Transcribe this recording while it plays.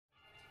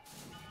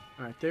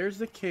Alright, there's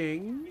the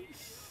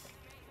kings.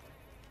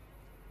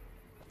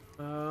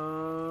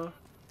 Well,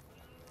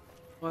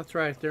 that's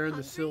right, they're in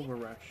the silver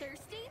rush.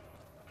 Thirsty?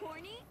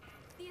 Horny?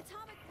 The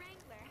atomic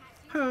wrangler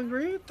has you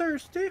Hungry,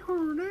 thirsty,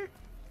 horny.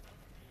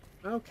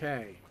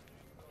 Okay.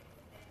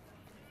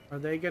 Are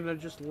they gonna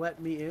just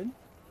let me in?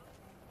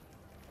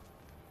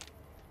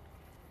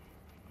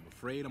 I'm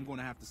afraid I'm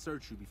gonna have to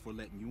search you before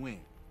letting you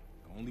in.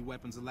 The only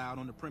weapons allowed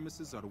on the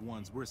premises are the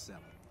ones we're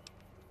selling.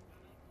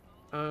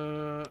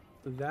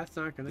 That's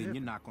not gonna Then happen.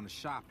 you're not gonna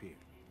shop here.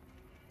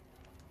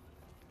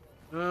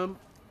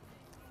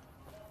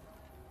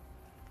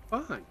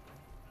 Fine.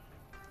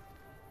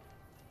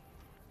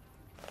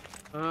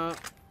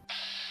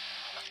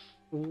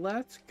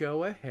 Let's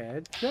go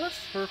ahead, just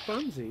for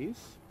funsies,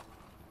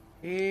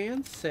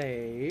 and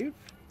save.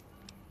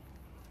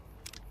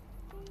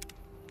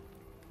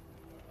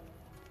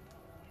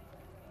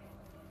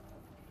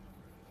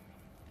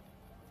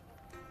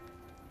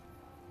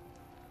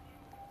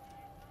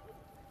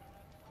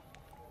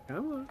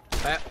 Come on.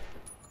 Are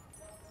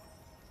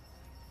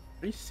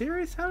you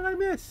serious? How did I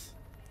miss?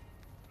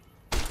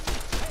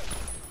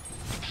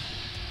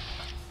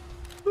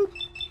 Boop.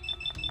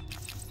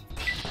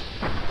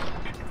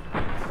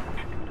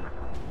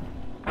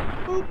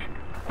 Boop.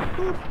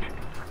 Boop.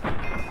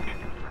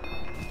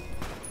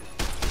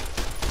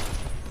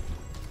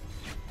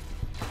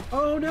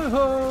 Oh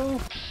no!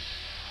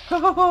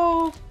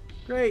 Oh,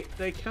 great,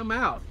 they come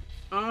out.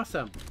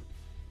 Awesome.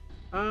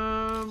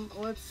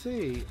 Let's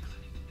see.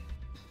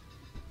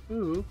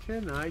 Who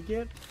can I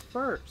get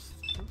first?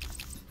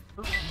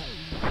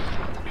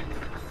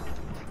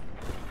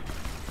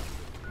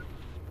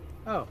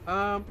 Oh,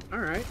 all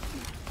right.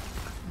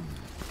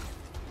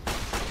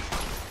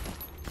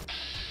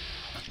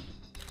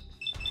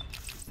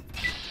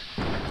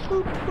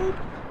 Boop, boop.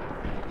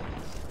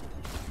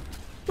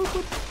 Boop,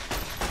 boop.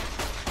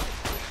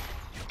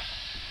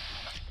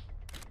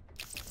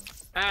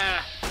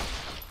 Ah.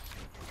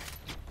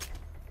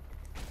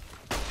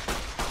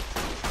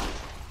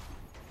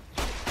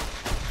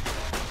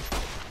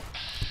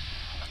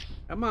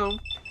 Come on.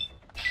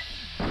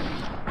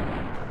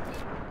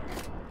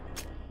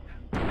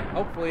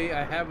 Hopefully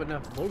I have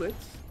enough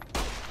bullets.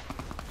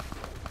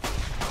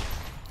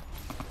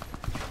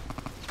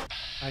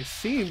 I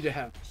seem to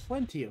have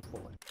plenty of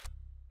bullets.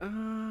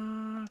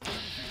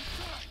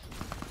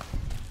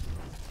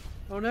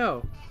 Oh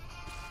no.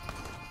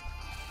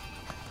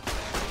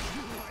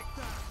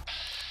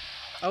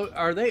 Oh,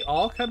 are they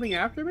all coming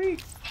after me?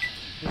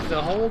 Is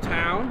the whole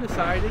town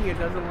deciding it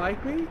doesn't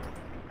like me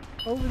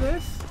over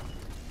this?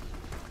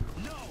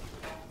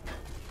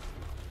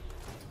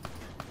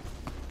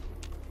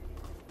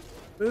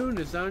 Boone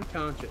is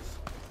unconscious.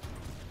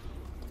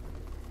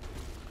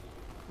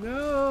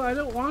 No, I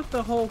don't want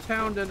the whole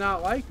town to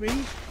not like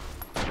me.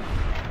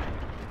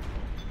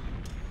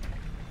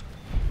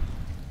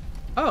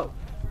 Oh.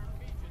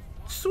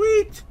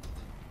 Sweet!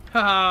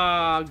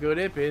 Haha, good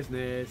at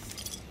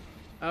business.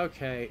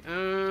 Okay,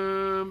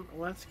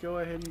 let's go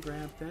ahead and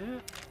grab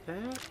that,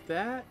 and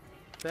that.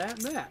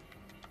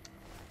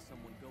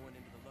 Someone going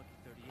into the Lucky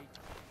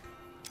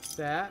 38.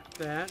 That.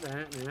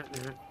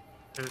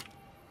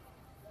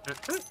 Talk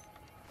to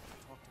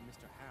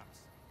Mr. House.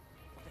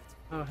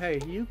 Oh, hey,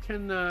 you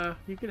can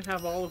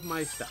have all of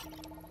my stuff.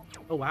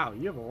 Oh, wow,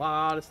 you have a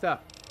lot of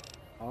stuff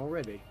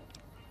already.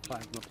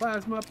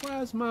 Plasma.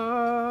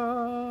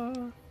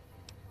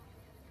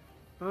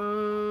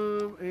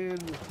 And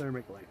the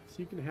thermic lance.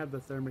 You can have the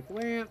thermic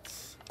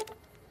lance.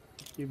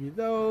 Give you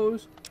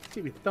those.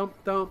 Give you thump.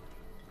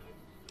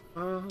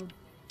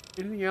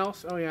 Anything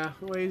else? Oh yeah,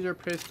 laser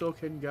pistol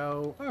can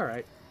go. All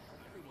right.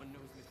 Everyone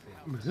knows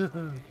Mr.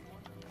 House.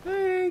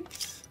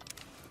 Thanks.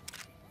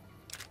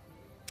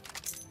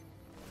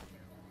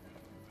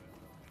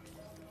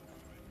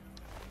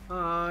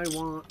 I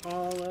want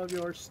all of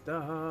your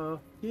stuff.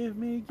 Give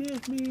me.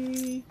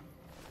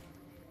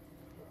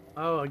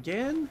 Oh,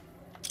 again?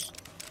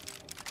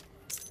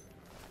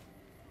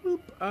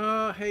 Boop.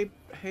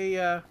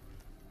 Hey,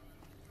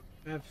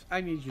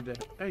 I need you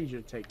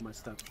to take my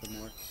stuff some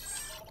more.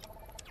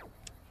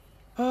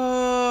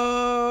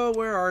 Oh,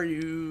 where are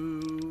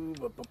you?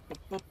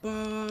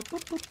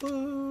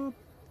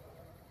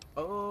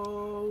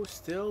 Oh,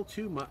 still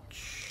too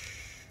much.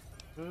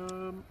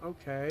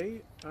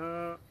 Okay.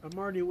 I'm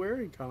already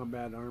wearing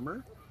combat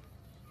armor.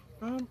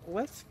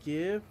 Let's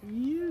give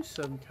you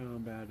some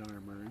combat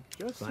armor,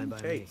 just in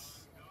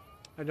case.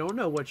 I don't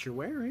know what you're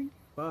wearing,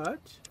 but...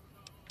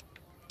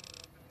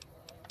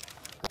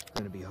 It's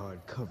gonna be hard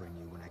covering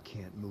you when I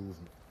can't move.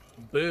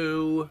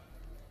 Boo.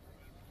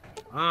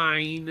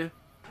 Fine.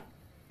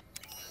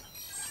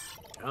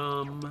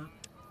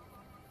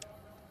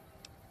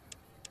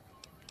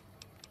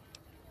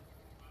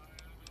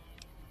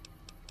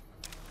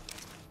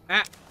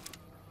 Ah.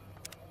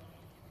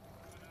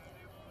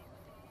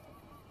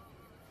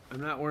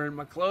 I'm not wearing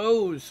my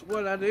clothes.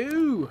 What'd I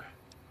do?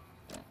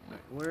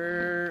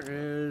 Where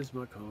is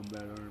my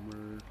combat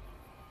armor?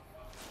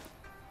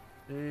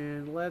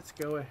 And let's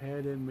go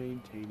ahead and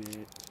maintain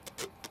it.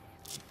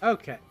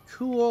 Okay,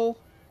 cool.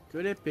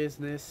 Good at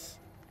business.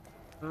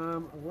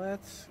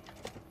 Let's...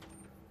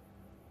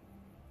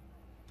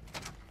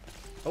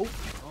 Oh.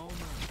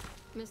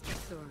 Mr.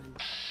 Soren.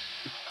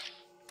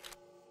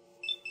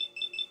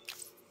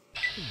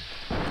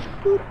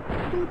 Boop,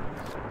 boop.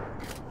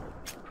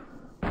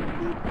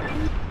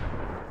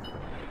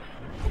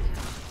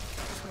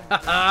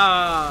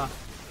 Haha!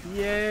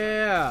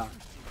 Yeah!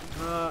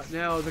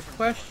 Now the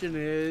question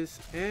is,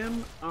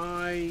 am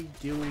I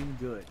doing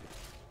good?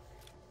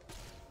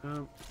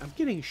 I'm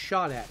getting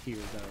shot at here,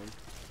 though.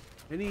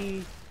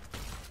 Any...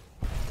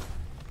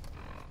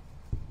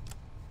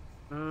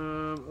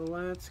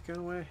 let's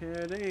go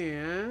ahead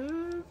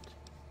and...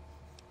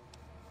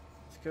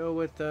 Let's go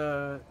with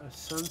a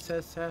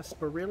Sunset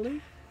Sarsaparilla.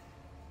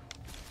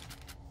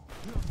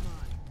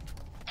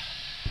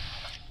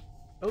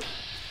 Oh.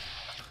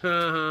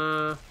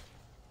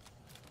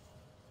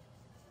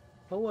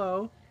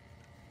 Hello.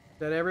 Is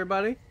that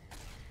everybody?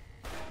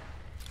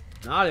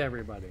 Not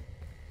everybody.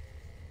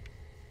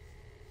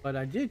 But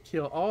I did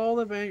kill all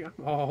the Vanguard.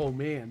 Oh,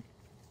 man.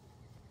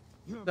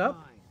 What's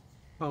up,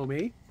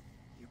 homie?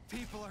 You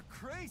people are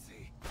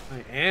crazy.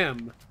 I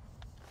am.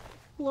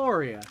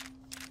 Gloria.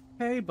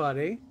 Hey,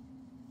 buddy.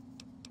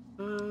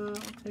 I'll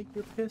take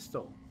your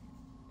pistol.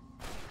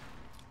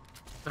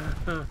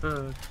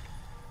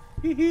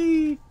 Hee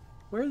hee.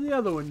 Where'd the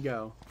other one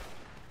go?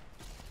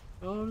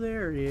 Oh,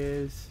 there he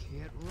is.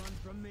 Can't run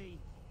from me.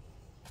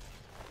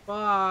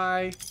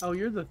 Bye. Oh,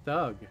 you're the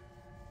thug.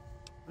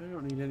 I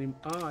don't need any.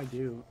 Oh, I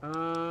do.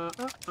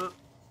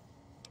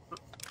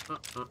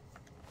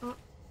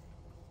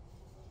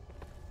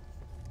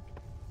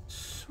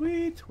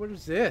 Sweet. What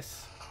is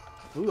this?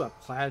 Ooh, a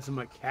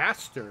plasma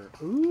caster.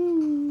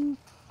 Ooh.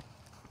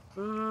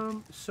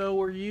 So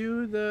were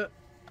you the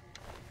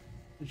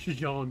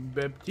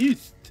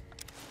Jean-Baptiste?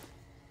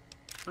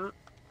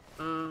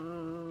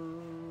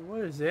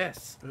 What is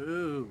this?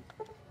 Ooh.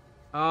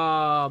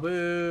 Ah,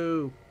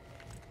 boo.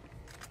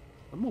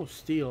 I'm gonna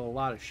steal a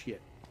lot of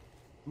shit.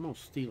 I'm gonna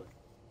steal it.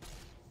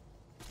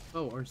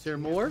 Oh, is there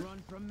more?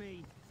 Run from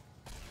me.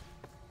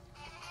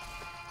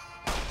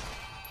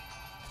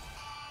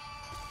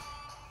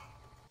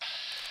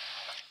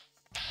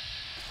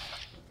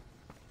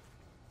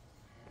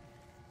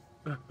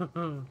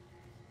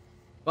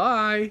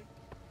 Bye.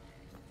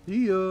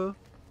 See ya.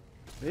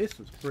 This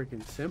was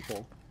freaking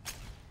simple.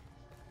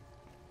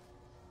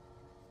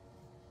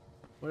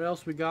 What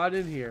else we got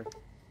in here?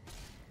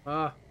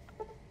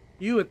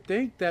 You would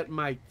think that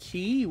my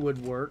key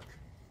would work,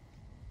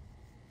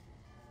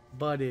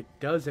 but it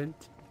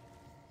doesn't.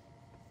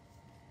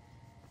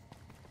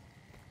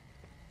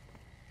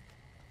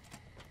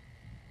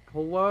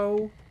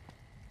 Hello?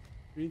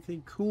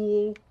 Anything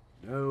cool?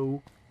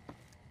 No.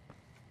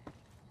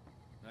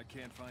 I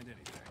can't find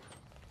anything.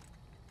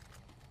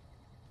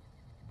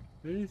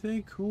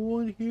 Anything cool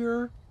in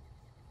here?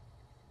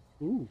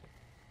 Ooh.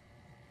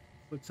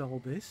 What's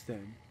all this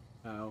then?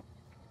 Oh.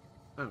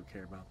 I don't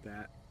care about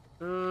that.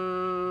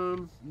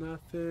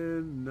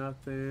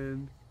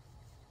 Nothing.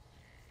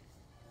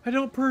 I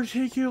don't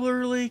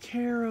particularly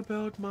care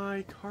about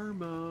my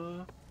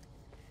karma.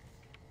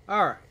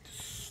 Alright,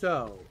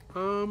 so,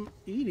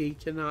 Edie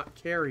cannot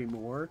carry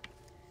more.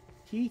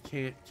 He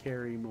can't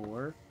carry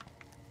more.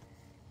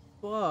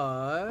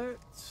 But,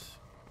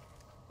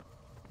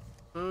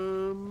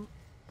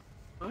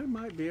 I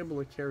might be able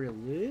to carry a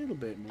little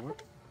bit more.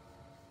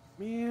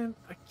 Man,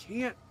 I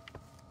can't.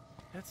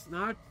 That's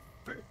not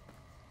fair.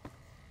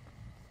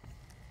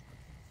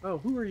 Oh,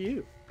 who are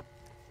you?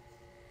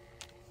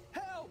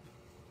 Help!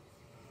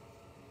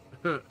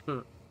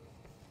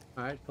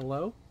 Alright,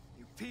 hello?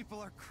 You people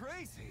are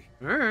crazy.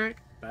 Alright,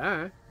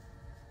 bye.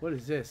 What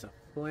is this? A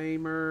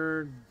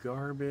flamer,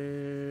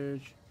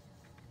 garbage,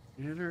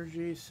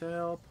 energy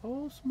cell,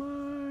 pulse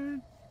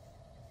mine?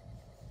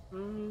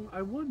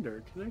 I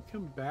wonder, can I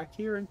come back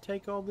here and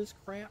take all this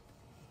crap?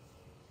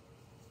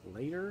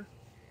 Later?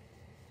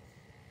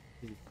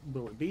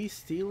 Will it be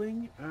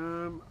stealing?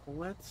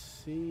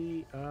 Let's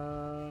see.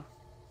 Grab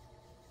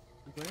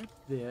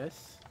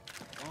this.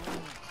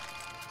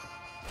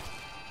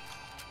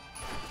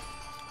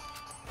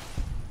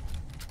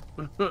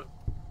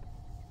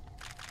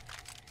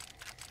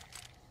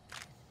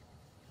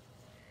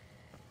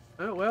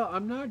 Oh, well,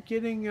 I'm not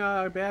getting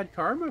bad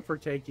karma for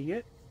taking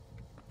it.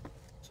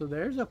 So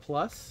there's a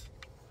plus.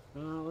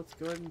 Let's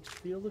go ahead and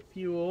steal the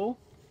fuel.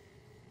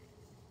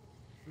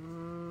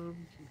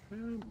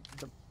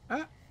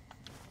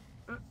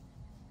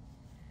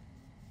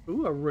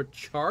 Ooh, a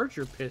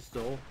recharger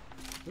pistol.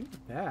 Look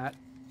at that.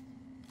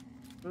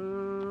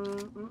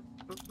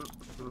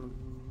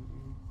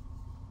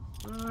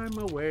 I'm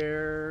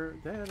aware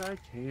that I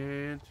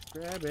can't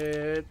grab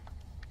it.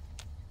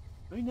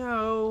 I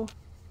know.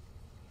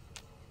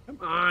 Come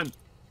on.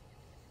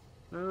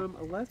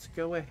 Let's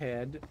go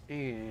ahead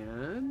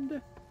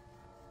and...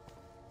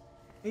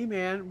 Hey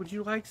man, would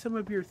you like some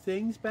of your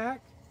things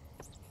back?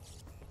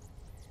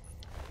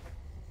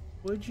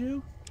 Would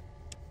you?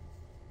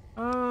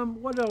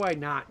 What do I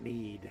not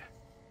need?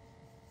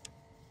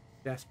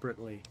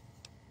 Desperately.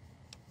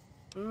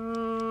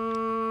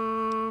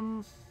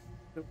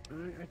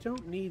 I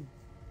don't need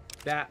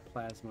that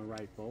plasma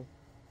rifle.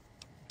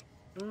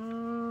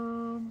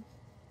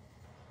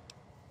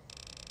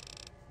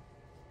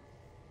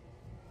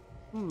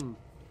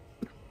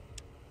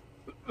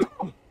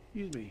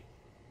 Excuse me.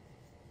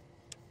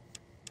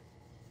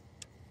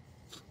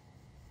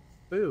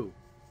 Ooh.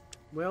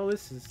 Well,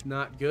 this is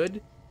not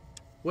good.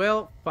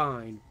 Well,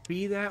 fine.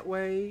 Be that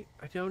way.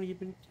 I don't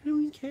even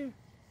care.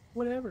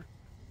 Whatever.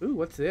 Ooh,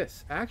 what's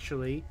this?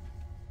 Actually...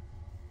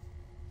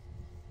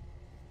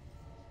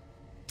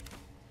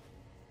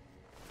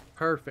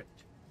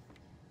 Perfect.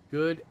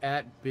 Good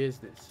at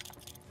business.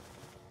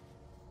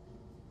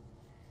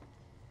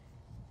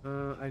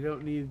 I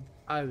don't need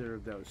either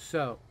of those.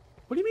 So,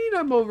 what do you mean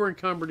I'm over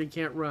encumbered and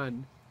can't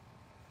run?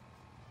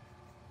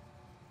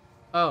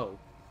 Oh.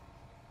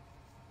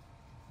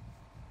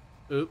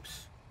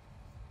 Oops.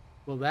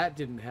 Well, that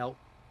didn't help.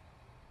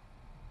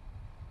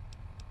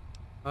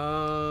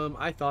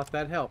 I thought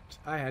that helped.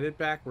 I had it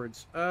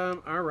backwards.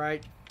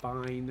 Alright.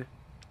 Fine.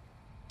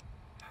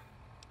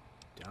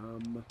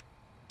 Dumb.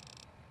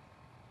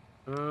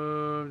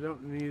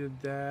 Don't need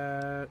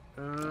that.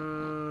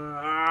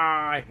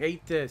 I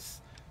hate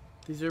this.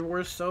 These are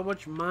worth so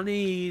much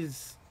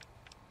monies.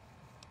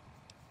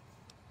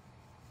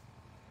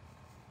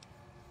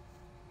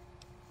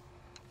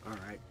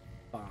 Alright,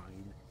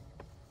 fine.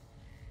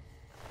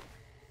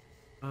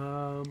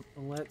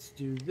 Let's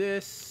do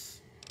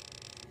this.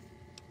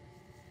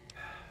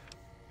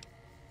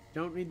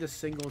 Don't need the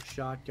single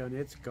shotgun,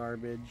 it's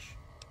garbage.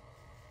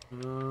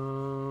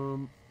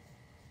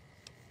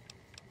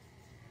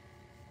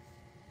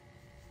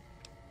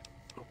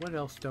 What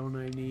else don't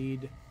I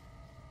need?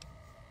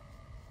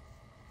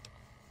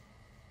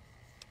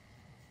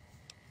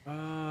 Oh,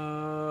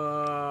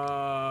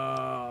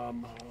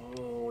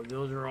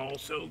 those are all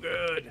so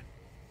good.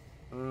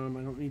 I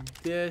don't need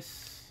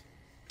this.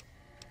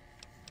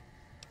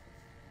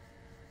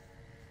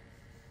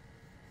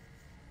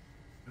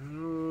 I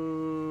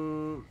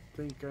don't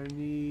think I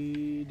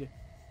need...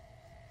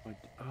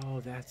 Oh,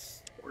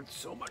 that's worth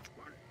so much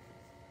money.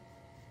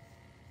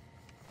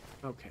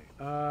 Okay,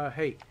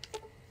 hey.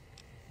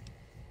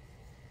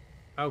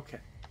 Okay.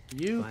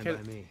 You Fine can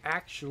by me.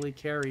 actually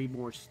carry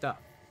more stuff.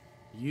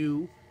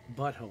 You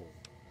butthole.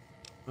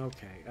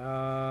 Okay,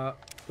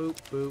 boop,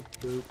 boop,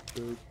 boop,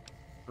 boop.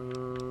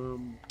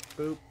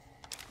 Boop,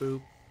 boop,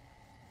 boop.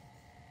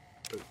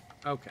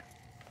 Okay.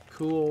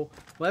 Cool.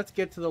 Let's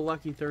get to the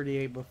Lucky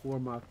 38 before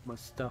my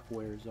stuff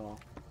wears off.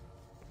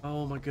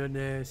 Oh my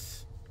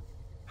goodness.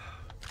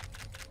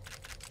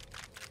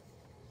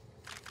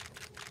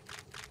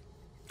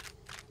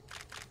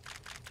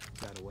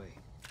 That away.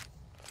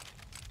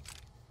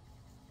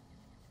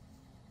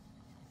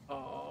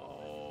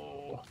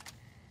 Oh.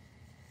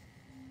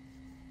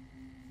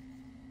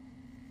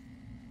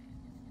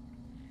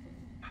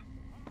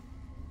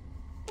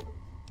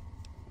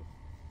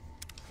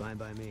 Fine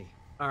by me.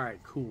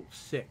 Alright, cool.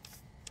 6.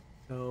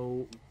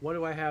 So, what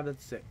do I have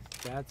that's 6?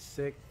 That's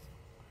 6.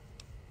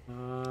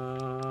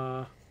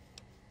 Come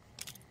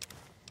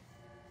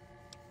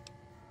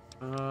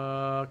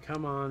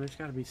on. There's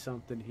got to be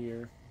something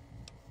here.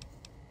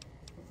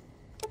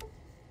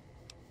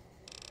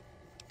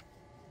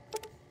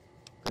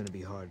 Gonna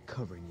be hard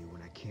covering you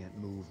when I can't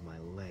move my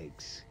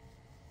legs.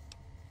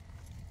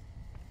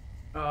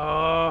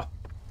 Alright,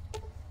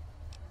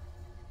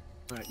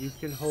 you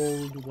can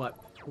hold, what,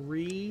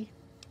 3?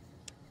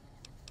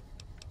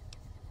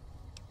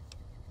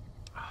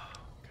 Oh,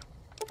 come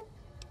on.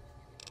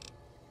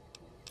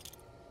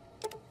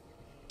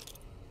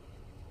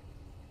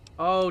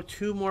 Oh,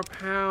 2 more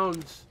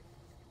pounds.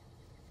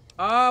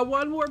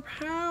 1 more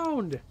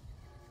pound.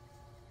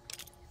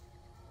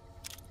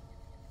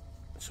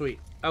 Sweet.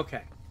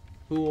 Okay.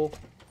 Cool.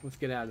 Let's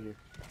get out of here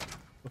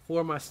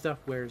before my stuff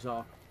wears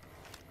off.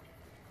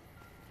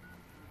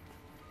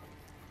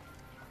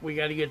 We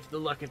gotta get to the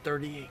Lucky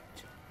 38.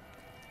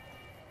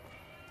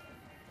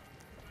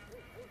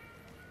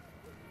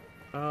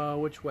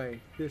 Which way?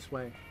 This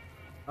way.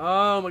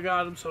 Oh my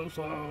god, I'm so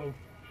slow.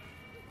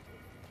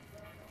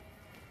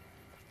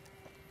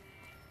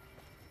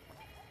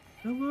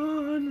 Come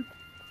on.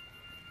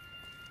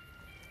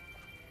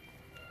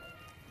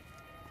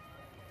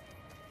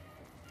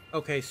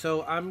 Okay,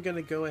 so I'm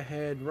gonna go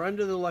ahead, run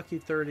to the Lucky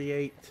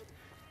 38,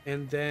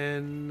 and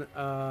then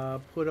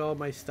put all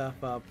my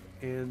stuff up,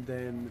 and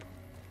then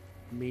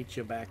meet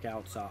you back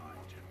outside.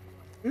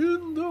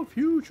 In the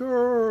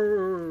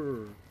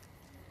future!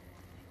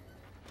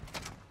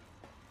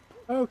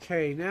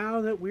 Okay,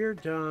 now that we're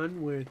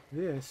done with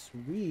this,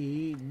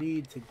 we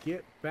need to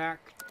get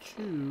back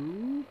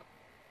to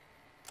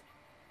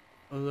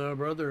the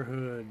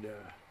Brotherhood.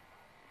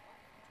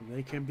 So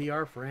they can be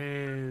our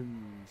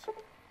friends.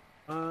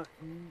 No.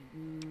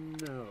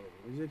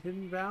 Is it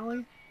Hidden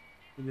Valley?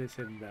 It is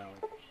Hidden Valley.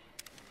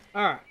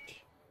 Alright.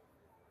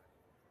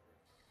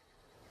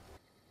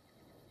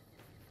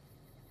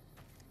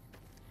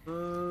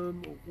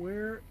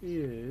 Where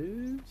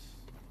is...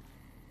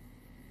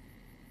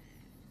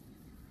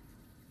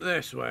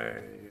 This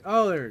way.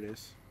 Oh, there it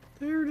is.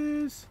 There it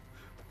is.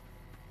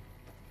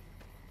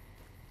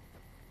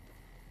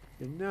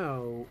 You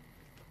know,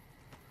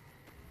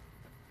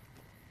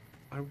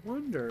 I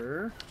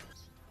wonder...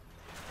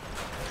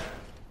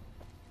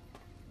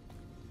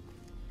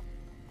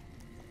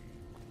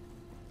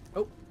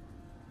 Oh.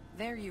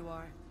 There you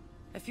are.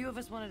 A few of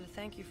us wanted to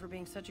thank you for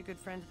being such a good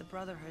friend to the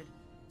Brotherhood,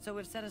 so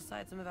we've set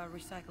aside some of our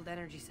recycled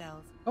energy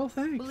cells. Oh,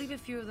 thanks. We'll leave a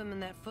few of them in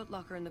that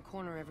footlocker in the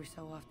corner every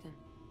so often.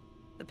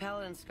 The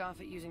Paladins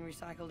scoff at using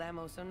recycled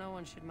ammo, so no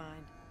one should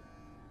mind.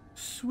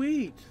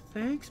 Sweet.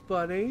 Thanks,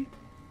 buddy.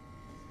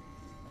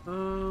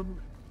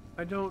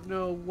 I don't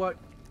know what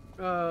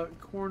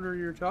corner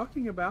you're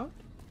talking about,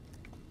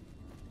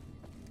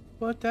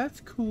 but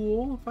that's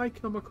cool. If I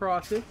come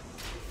across it,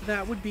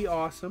 that would be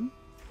awesome.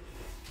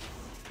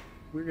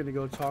 We're gonna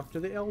go talk to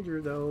the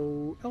Elder,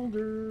 though.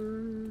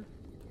 Elder!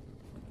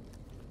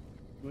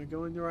 Am I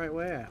going the right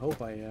way? I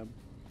hope I am.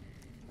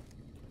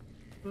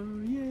 Oh,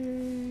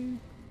 yay!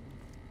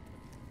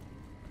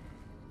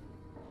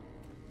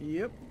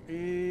 Yep,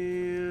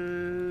 and...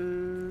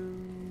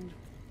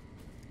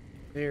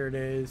 there it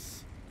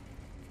is.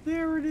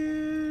 There it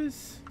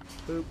is!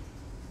 Boop.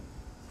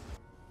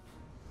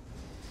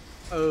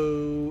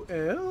 Oh,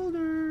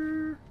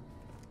 Elder!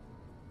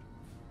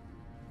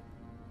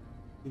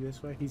 He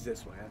this way? He's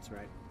this way, that's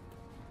right.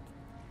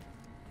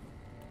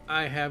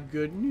 I have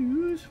good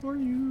news for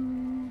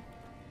you.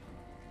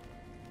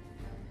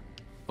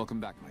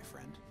 Welcome back, my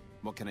friend.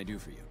 What can I do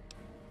for you?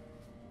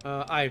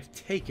 I've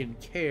taken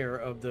care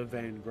of the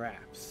Van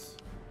Graffs.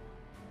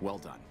 Well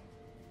done.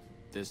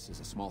 This is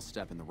a small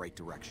step in the right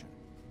direction,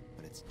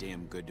 but it's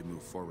damn good to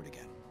move forward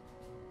again.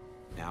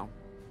 Now,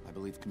 I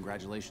believe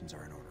congratulations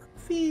are in order.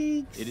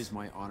 Thanks. It is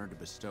my honor to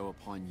bestow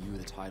upon you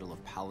the title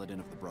of Paladin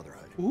of the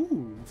Brotherhood.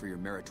 Ooh. For your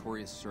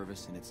meritorious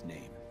service in its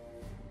name.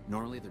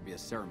 Normally there'd be a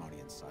ceremony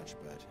and such,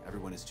 but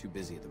everyone is too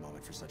busy at the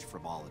moment for such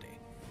frivolity.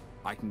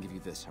 I can give you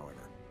this,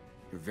 however.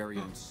 Your very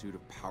own suit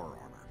of power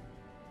armor.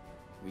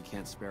 We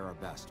can't spare our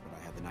best, but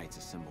I had the knights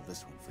assemble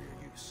this one for your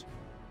use.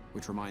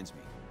 Which reminds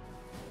me,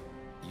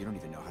 you don't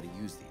even know how to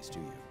use these, do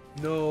you?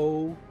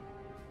 No.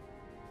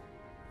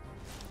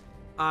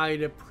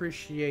 I'd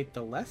appreciate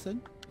the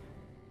lesson.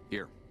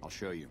 Here, I'll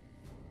show you.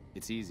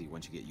 It's easy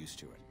once you get used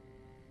to it.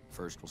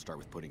 First, we'll start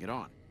with putting it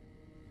on.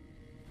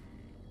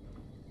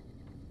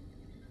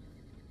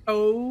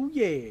 Oh,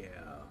 yeah.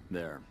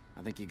 There.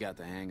 I think you got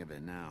the hang of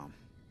it now.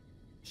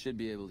 Should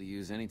be able to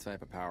use any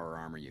type of power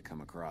armor you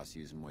come across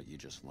using what you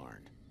just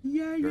learned.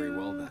 Yeah, Very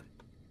well then.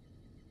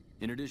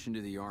 In addition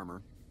to the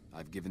armor,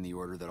 I've given the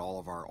order that all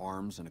of our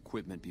arms and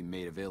equipment be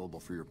made available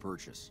for your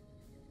purchase.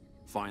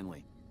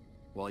 Finally,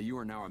 while you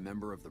are now a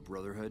member of the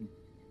Brotherhood,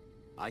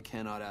 I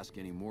cannot ask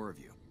any more of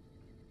you.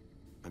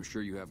 I'm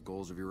sure you have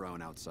goals of your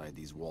own outside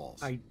these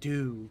walls. I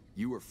do.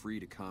 You are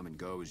free to come and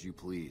go as you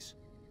please.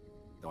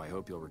 Though I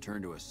hope you'll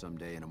return to us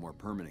someday in a more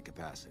permanent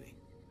capacity.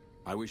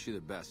 I wish you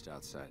the best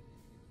outside.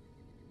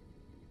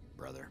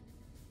 Brother.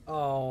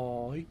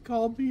 Oh, he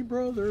called me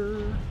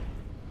brother.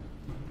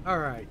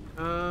 Alright,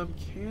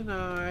 can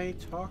I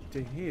talk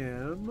to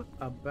him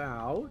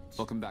about...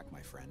 Welcome back,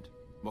 my friend.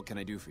 What can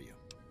I do for you?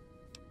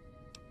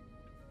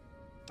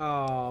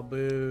 Oh,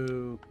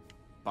 boo.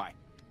 Bye.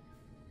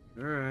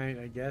 Alright,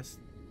 I guess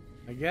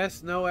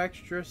no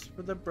extras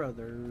for the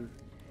brother.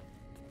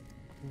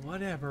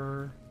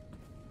 Whatever.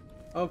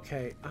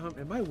 Okay,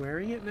 am I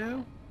wearing it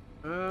now?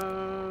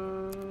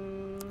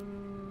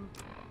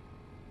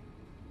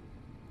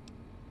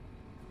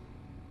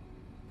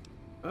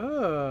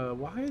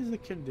 Why is the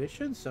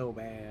condition so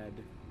bad?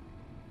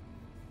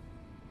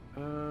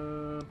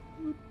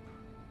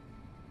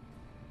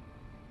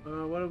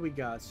 What do we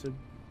got? So,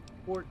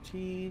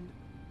 14.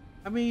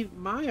 I mean,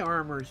 my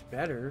armor's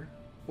better.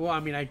 Well, I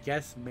mean, I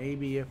guess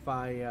maybe if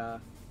I,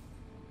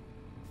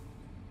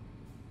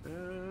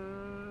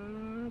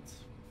 let's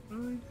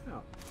find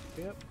out.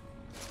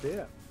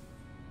 Yep.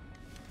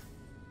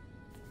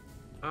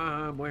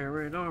 I'm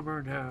wearing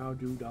armor now,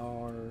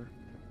 doodar.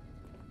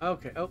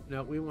 Okay, oh,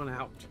 no, we want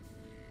out.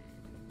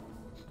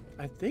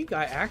 I think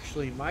I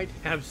actually might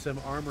have some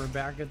armor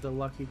back at the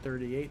Lucky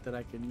 38 that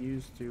I can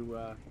use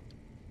to,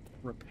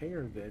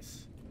 repair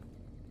this.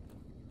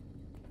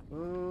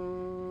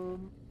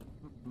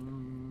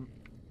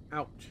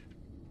 Out.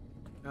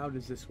 Out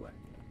is this way.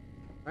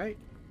 Right?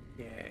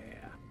 Yeah.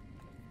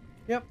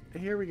 Yep,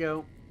 here we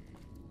go.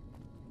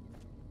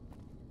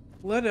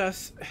 Let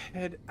us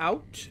head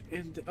out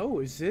and... Oh,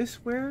 is this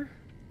where?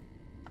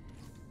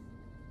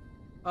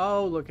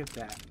 Oh, look at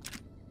that.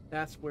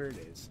 That's where it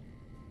is.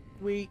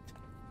 Sweet.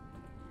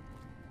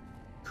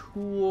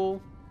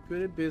 Cool.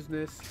 Good at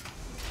business.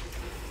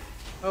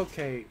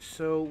 Okay,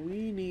 so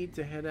we need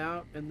to head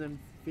out and then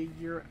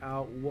figure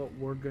out what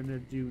we're gonna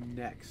do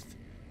next.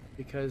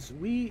 Because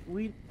we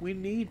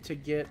need to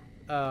get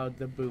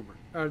the boomer.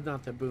 Or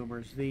not the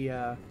boomers.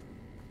 The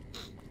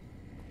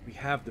we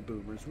have the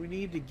boomers. We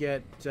need to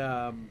get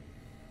the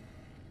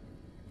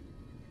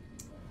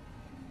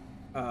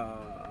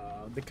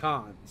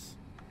cons.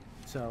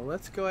 So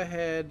let's go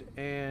ahead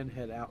and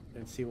head out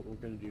and see what we're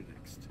going to do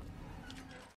next.